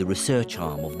 the research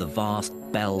arm of the vast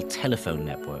Bell telephone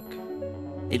network.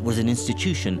 It was an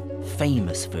institution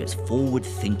famous for its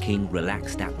forward-thinking,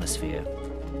 relaxed atmosphere.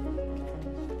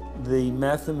 The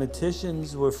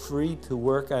mathematicians were free to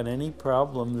work on any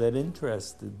problem that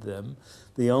interested them.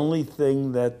 The only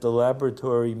thing that the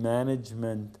laboratory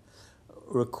management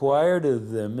required of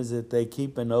them is that they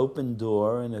keep an open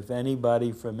door, and if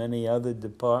anybody from any other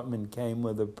department came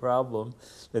with a problem,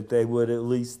 that they would at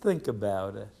least think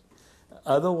about it.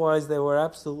 Otherwise, they were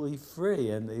absolutely free,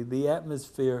 and the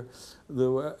atmosphere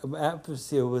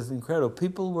was incredible.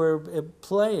 People were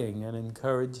playing and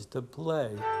encouraged to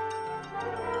play.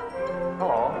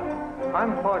 Hello,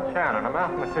 I'm Claude Shannon, a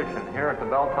mathematician here at the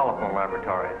Bell Telephone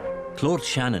Laboratories. Claude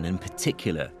Shannon, in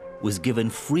particular, was given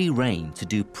free rein to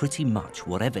do pretty much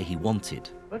whatever he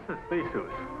wanted. This is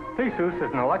Theseus. Theseus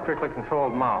is an electrically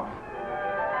controlled mouse.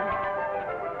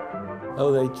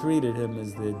 Oh, they treated him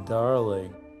as their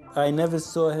darling. I never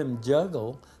saw him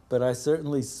juggle, but I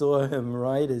certainly saw him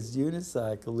ride his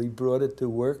unicycle. He brought it to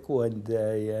work one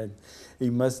day, and he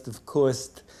must have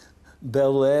cost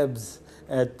Bell Labs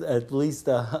at least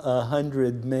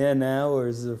 100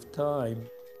 man-hours of time.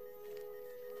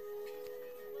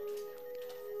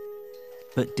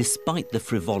 But despite the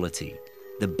frivolity,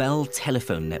 the Bell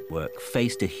telephone network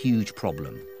faced a huge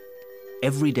problem.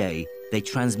 Every day, they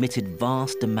transmitted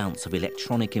vast amounts of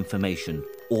electronic information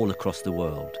all across the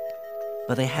world.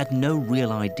 But they had no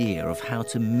real idea of how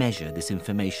to measure this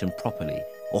information properly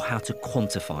or how to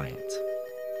quantify it.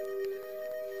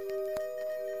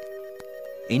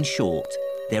 In short,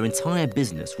 their entire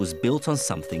business was built on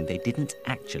something they didn't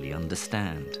actually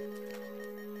understand.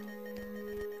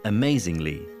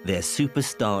 Amazingly, their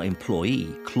superstar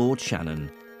employee, Claude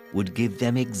Shannon, would give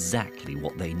them exactly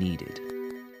what they needed.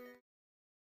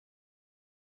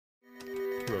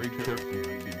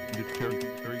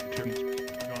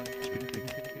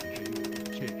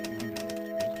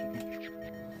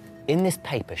 In this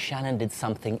paper, Shannon did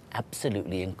something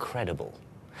absolutely incredible.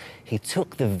 He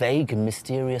took the vague and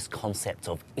mysterious concept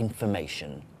of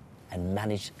information and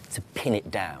managed to pin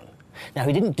it down. Now,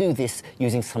 he didn't do this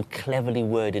using some cleverly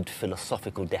worded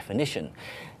philosophical definition.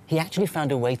 He actually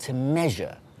found a way to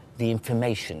measure the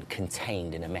information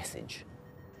contained in a message.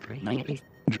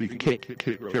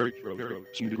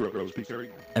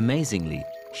 Amazingly,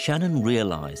 Shannon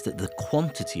realized that the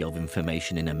quantity of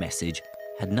information in a message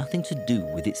had nothing to do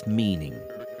with its meaning.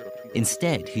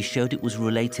 Instead, he showed it was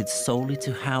related solely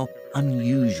to how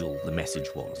unusual the message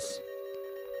was.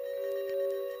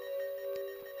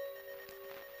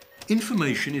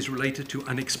 Information is related to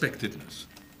unexpectedness.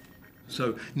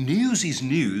 So news is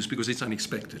news because it's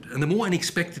unexpected. And the more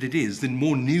unexpected it is, the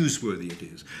more newsworthy it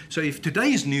is. So if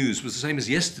today's news was the same as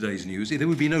yesterday's news, there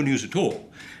would be no news at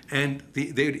all. And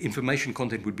the information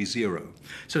content would be zero.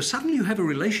 So suddenly you have a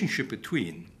relationship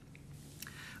between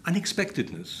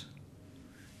unexpectedness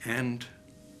and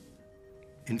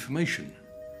information.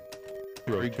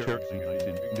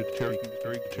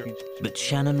 But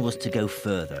Shannon was to go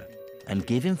further and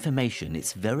give information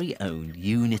its very own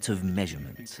unit of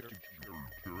measurement.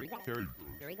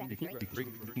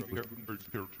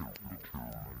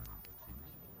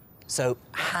 So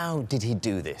how did he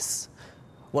do this?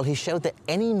 Well, he showed that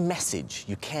any message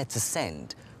you cared to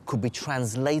send could be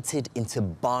translated into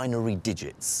binary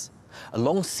digits, a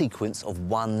long sequence of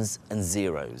ones and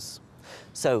zeros.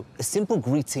 So a simple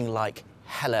greeting like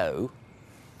hello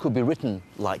could be written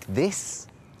like this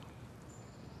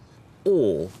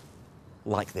or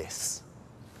like this.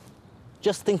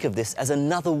 Just think of this as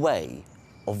another way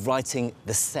of writing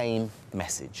the same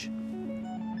message.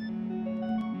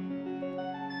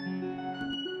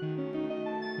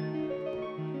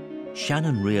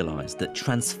 Shannon realized that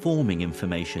transforming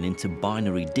information into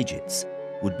binary digits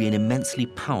would be an immensely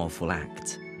powerful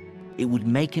act. It would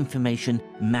make information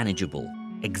manageable,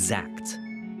 exact,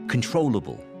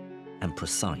 controllable, and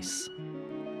precise.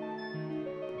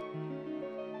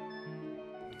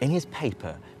 In his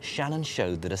paper, Shannon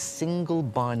showed that a single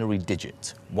binary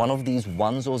digit, one of these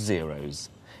ones or zeros,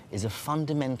 is a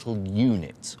fundamental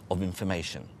unit of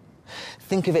information.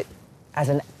 Think of it as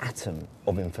an atom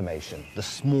of information, the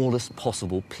smallest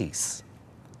possible piece.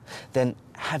 Then,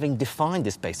 having defined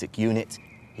this basic unit,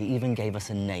 he even gave us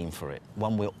a name for it,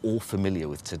 one we're all familiar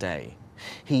with today.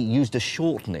 He used a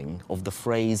shortening of the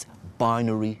phrase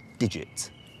binary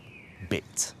digit,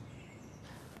 bit.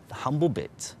 The humble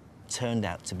bit turned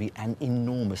out to be an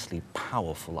enormously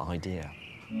powerful idea.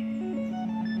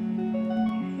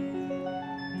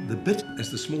 The bit,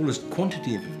 as the smallest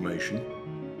quantity of information,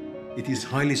 it is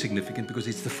highly significant because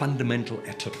it's the fundamental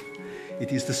atom.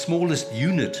 It is the smallest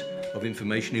unit of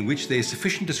information in which there is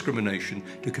sufficient discrimination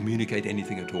to communicate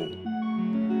anything at all.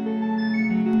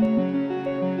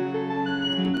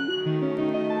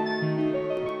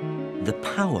 The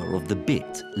power of the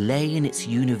bit lay in its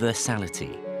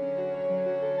universality.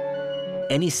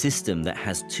 Any system that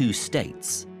has two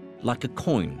states, like a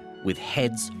coin with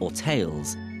heads or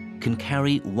tails, can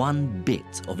carry one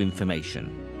bit of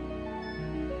information.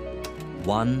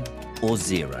 1 or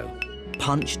 0,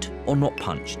 punched or not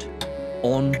punched,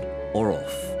 on or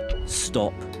off,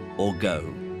 stop or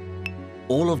go.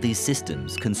 All of these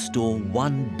systems can store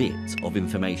one bit of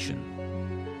information.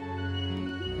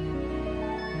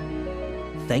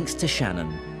 Thanks to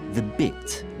Shannon, the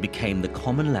bit became the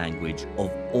common language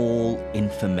of all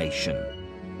information.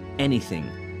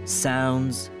 Anything,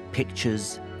 sounds,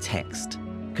 pictures, text,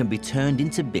 can be turned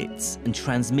into bits and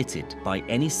transmitted by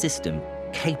any system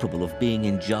capable of being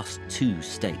in just two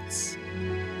states.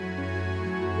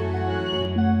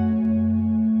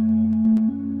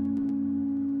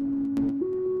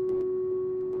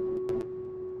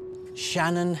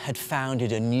 Shannon had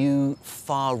founded a new,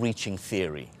 far-reaching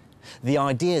theory. The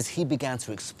ideas he began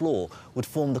to explore would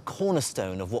form the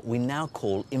cornerstone of what we now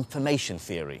call information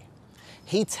theory.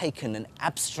 He'd taken an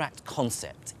abstract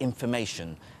concept,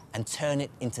 information, and turned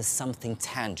it into something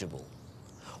tangible.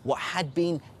 What had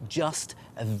been just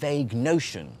a vague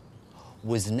notion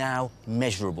was now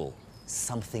measurable,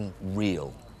 something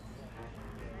real.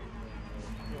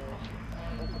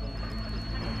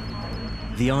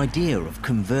 The idea of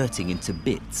converting into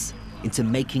bits, into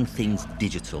making things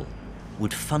digital,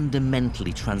 would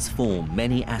fundamentally transform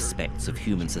many aspects of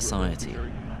human society.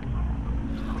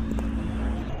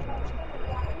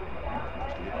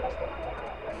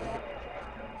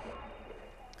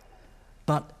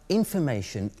 But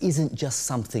information isn't just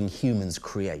something humans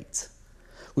create.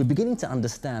 We're beginning to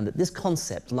understand that this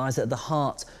concept lies at the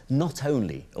heart not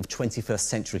only of 21st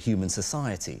century human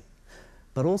society,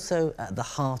 but also at the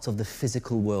heart of the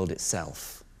physical world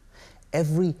itself.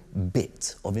 Every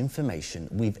bit of information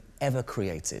we've ever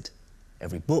created,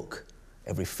 every book,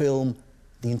 every film,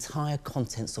 the entire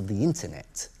contents of the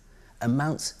internet,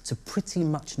 amounts to pretty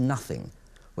much nothing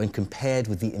when compared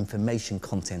with the information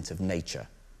content of nature.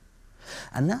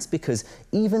 And that's because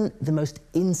even the most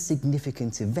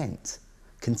insignificant event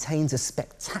contains a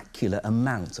spectacular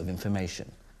amount of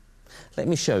information. Let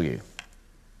me show you.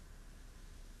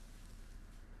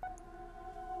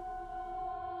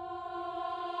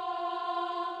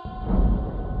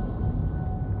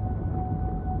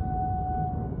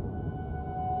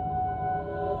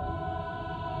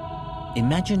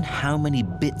 Imagine how many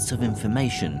bits of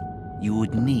information you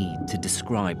would need to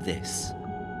describe this.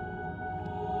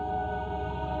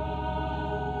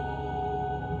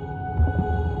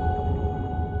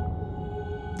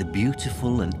 The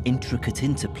beautiful and intricate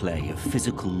interplay of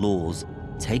physical laws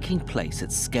taking place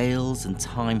at scales and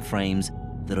time frames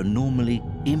that are normally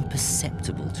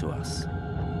imperceptible to us.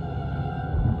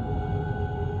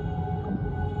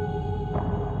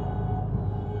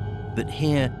 But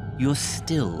here, you're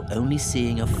still only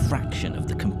seeing a fraction of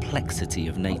the complexity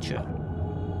of nature.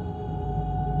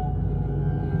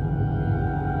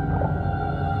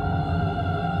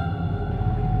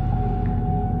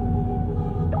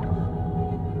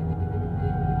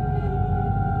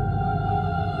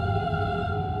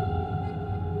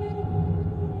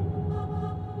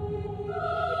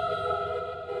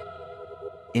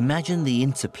 Imagine the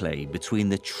interplay between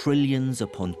the trillions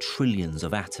upon trillions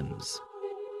of atoms.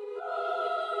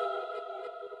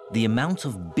 The amount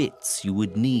of bits you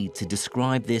would need to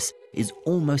describe this is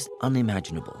almost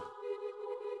unimaginable.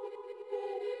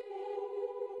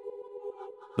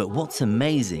 But what's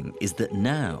amazing is that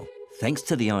now, thanks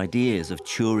to the ideas of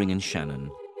Turing and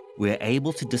Shannon, we're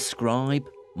able to describe,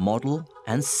 model,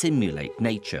 and simulate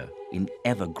nature in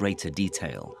ever greater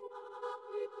detail.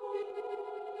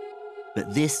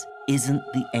 But this isn't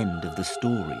the end of the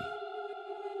story.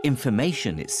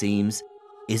 Information, it seems,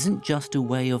 isn't just a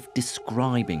way of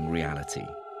describing reality.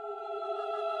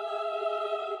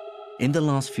 In the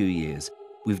last few years,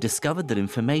 we've discovered that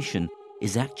information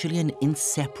is actually an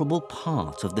inseparable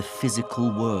part of the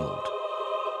physical world.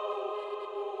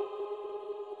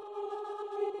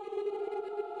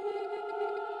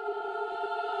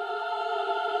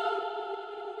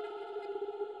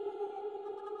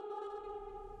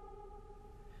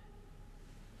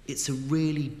 It's a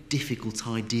really difficult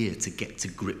idea to get to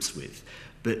grips with,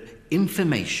 but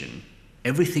information,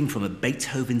 everything from a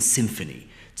Beethoven symphony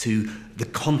to the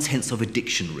contents of a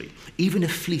dictionary, even a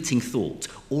fleeting thought,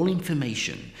 all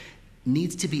information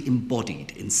needs to be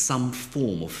embodied in some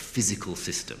form of physical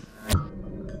system.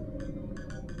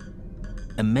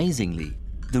 Amazingly,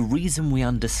 the reason we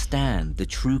understand the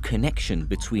true connection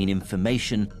between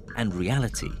information and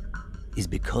reality is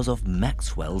because of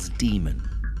Maxwell's demon.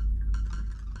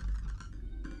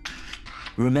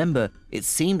 Remember, it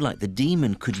seemed like the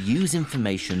demon could use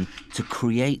information to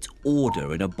create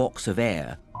order in a box of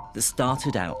air that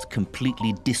started out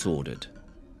completely disordered.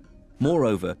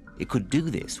 Moreover, it could do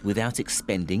this without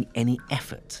expending any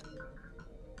effort.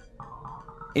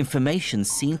 Information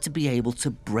seemed to be able to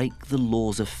break the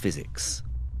laws of physics.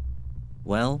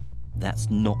 Well, that's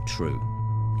not true.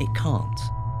 It can't.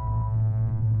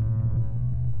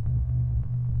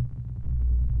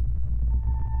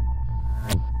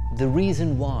 The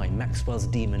reason why Maxwell's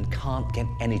demon can't get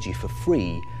energy for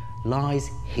free lies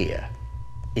here,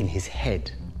 in his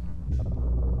head.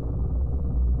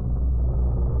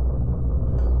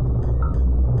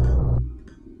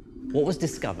 What was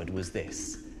discovered was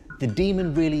this: the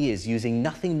demon really is using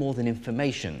nothing more than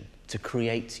information to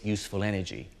create useful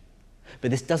energy. But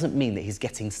this doesn't mean that he's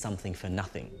getting something for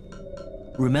nothing.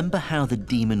 Remember how the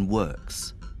demon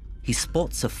works. He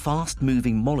spots a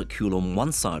fast-moving molecule on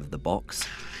one side of the box,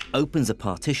 opens a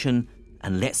partition,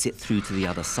 and lets it through to the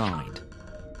other side.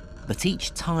 But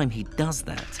each time he does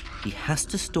that, he has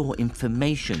to store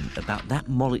information about that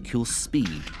molecule's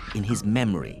speed in his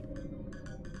memory.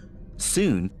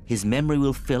 Soon, his memory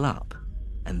will fill up,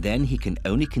 and then he can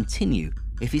only continue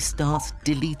if he starts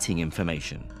deleting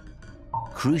information.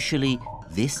 Crucially,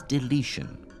 this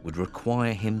deletion would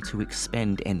require him to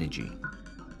expend energy.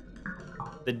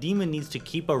 The demon needs to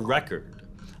keep a record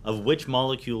of which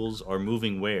molecules are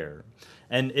moving where.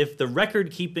 And if the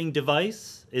record-keeping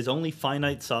device is only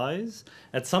finite size,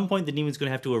 at some point the demon's going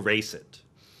to have to erase it.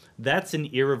 That's an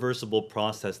irreversible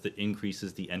process that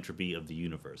increases the entropy of the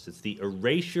universe. It's the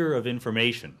erasure of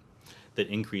information that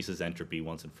increases entropy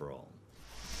once and for all.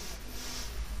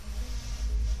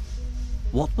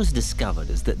 What was discovered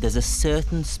is that there's a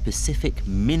certain specific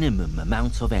minimum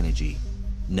amount of energy,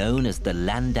 known as the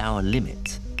Landauer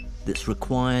limit, that's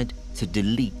required to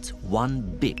delete one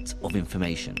bit of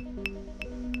information.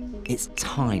 It's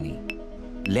tiny,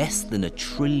 less than a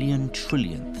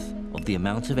trillionth of the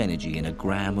amount of energy in a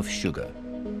gram of sugar,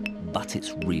 but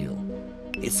it's real.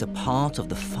 It's a part of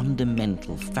the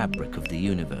fundamental fabric of the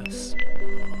universe.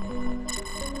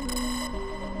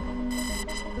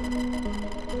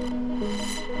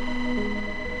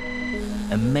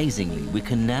 Amazingly, we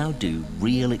can now do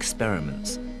real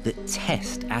experiments that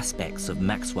test aspects of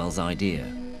Maxwell's idea.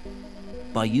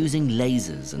 By using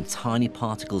lasers and tiny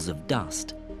particles of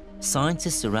dust,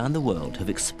 scientists around the world have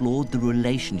explored the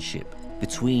relationship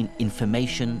between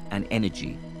information and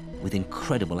energy with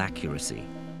incredible accuracy.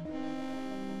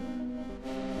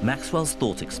 Maxwell's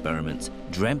thought experiment,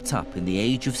 dreamt up in the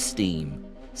age of steam,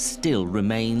 still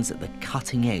remains at the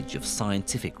cutting edge of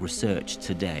scientific research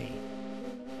today.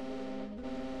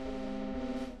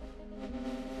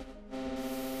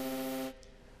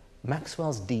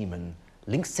 Maxwell's demon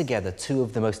links together two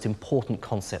of the most important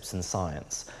concepts in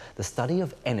science: the study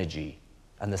of energy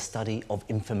and the study of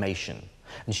information,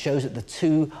 and shows that the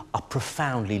two are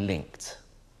profoundly linked.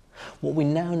 What we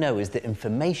now know is that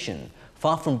information,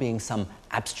 far from being some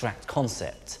abstract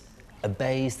concept,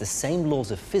 obeys the same laws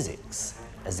of physics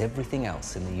as everything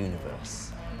else in the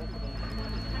universe.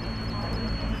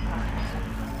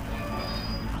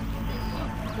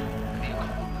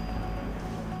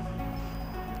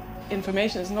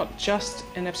 Information is not just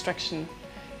an abstraction,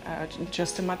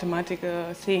 just a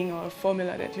mathematical thing or a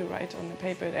formula that you write on the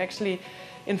paper. Actually,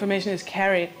 information is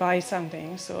carried by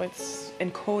something, so it's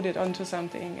encoded onto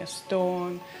something, a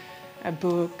stone, a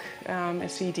book, a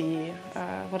CD,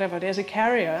 whatever. There's a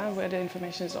carrier where the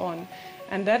information is on.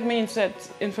 And that means that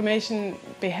information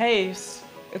behaves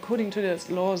according to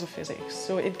the laws of physics,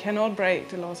 so it cannot break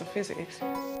the laws of physics.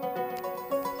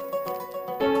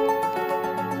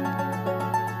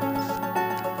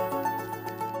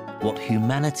 What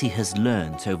humanity has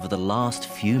learnt over the last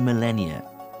few millennia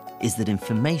is that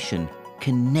information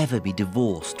can never be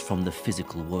divorced from the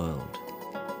physical world.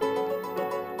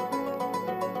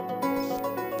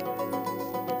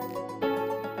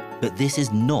 But this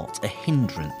is not a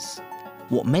hindrance.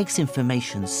 What makes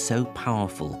information so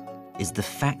powerful is the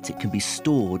fact it can be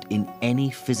stored in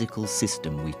any physical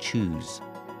system we choose.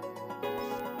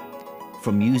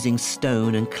 From using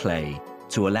stone and clay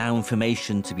to allow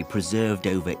information to be preserved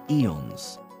over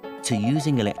eons, to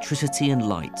using electricity and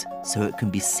light so it can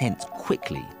be sent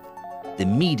quickly, the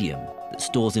medium that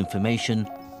stores information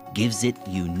gives it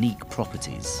unique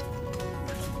properties.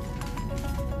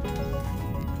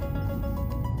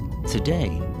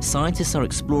 Today, scientists are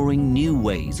exploring new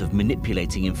ways of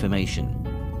manipulating information,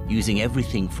 using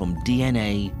everything from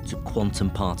DNA to quantum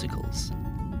particles.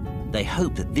 They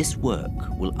hope that this work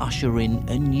will usher in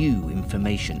a new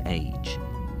information age,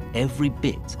 every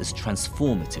bit as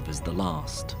transformative as the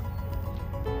last.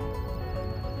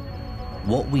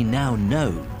 What we now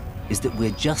know is that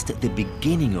we're just at the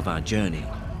beginning of our journey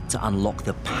to unlock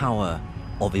the power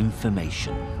of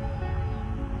information.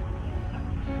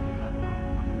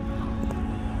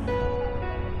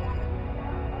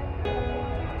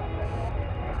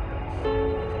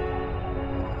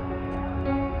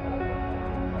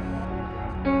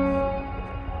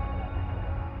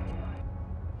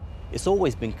 It's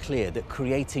always been clear that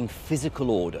creating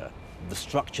physical order, the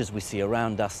structures we see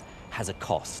around us, has a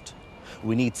cost.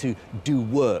 We need to do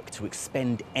work to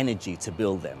expend energy to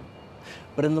build them.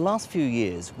 But in the last few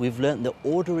years, we've learned that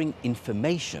ordering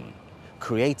information,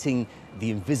 creating the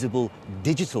invisible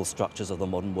digital structures of the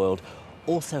modern world,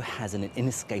 also has an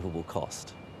inescapable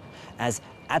cost. As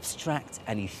abstract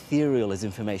and ethereal as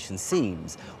information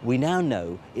seems, we now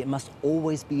know it must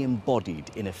always be embodied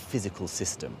in a physical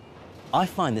system. I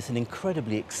find this an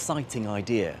incredibly exciting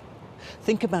idea.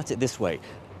 Think about it this way.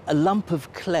 A lump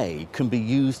of clay can be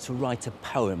used to write a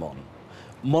poem on.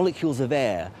 Molecules of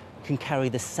air can carry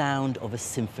the sound of a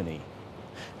symphony.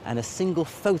 And a single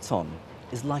photon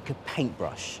is like a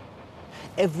paintbrush.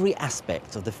 Every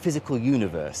aspect of the physical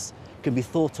universe can be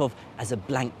thought of as a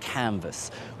blank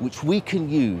canvas, which we can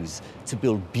use to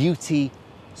build beauty,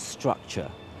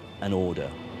 structure, and order.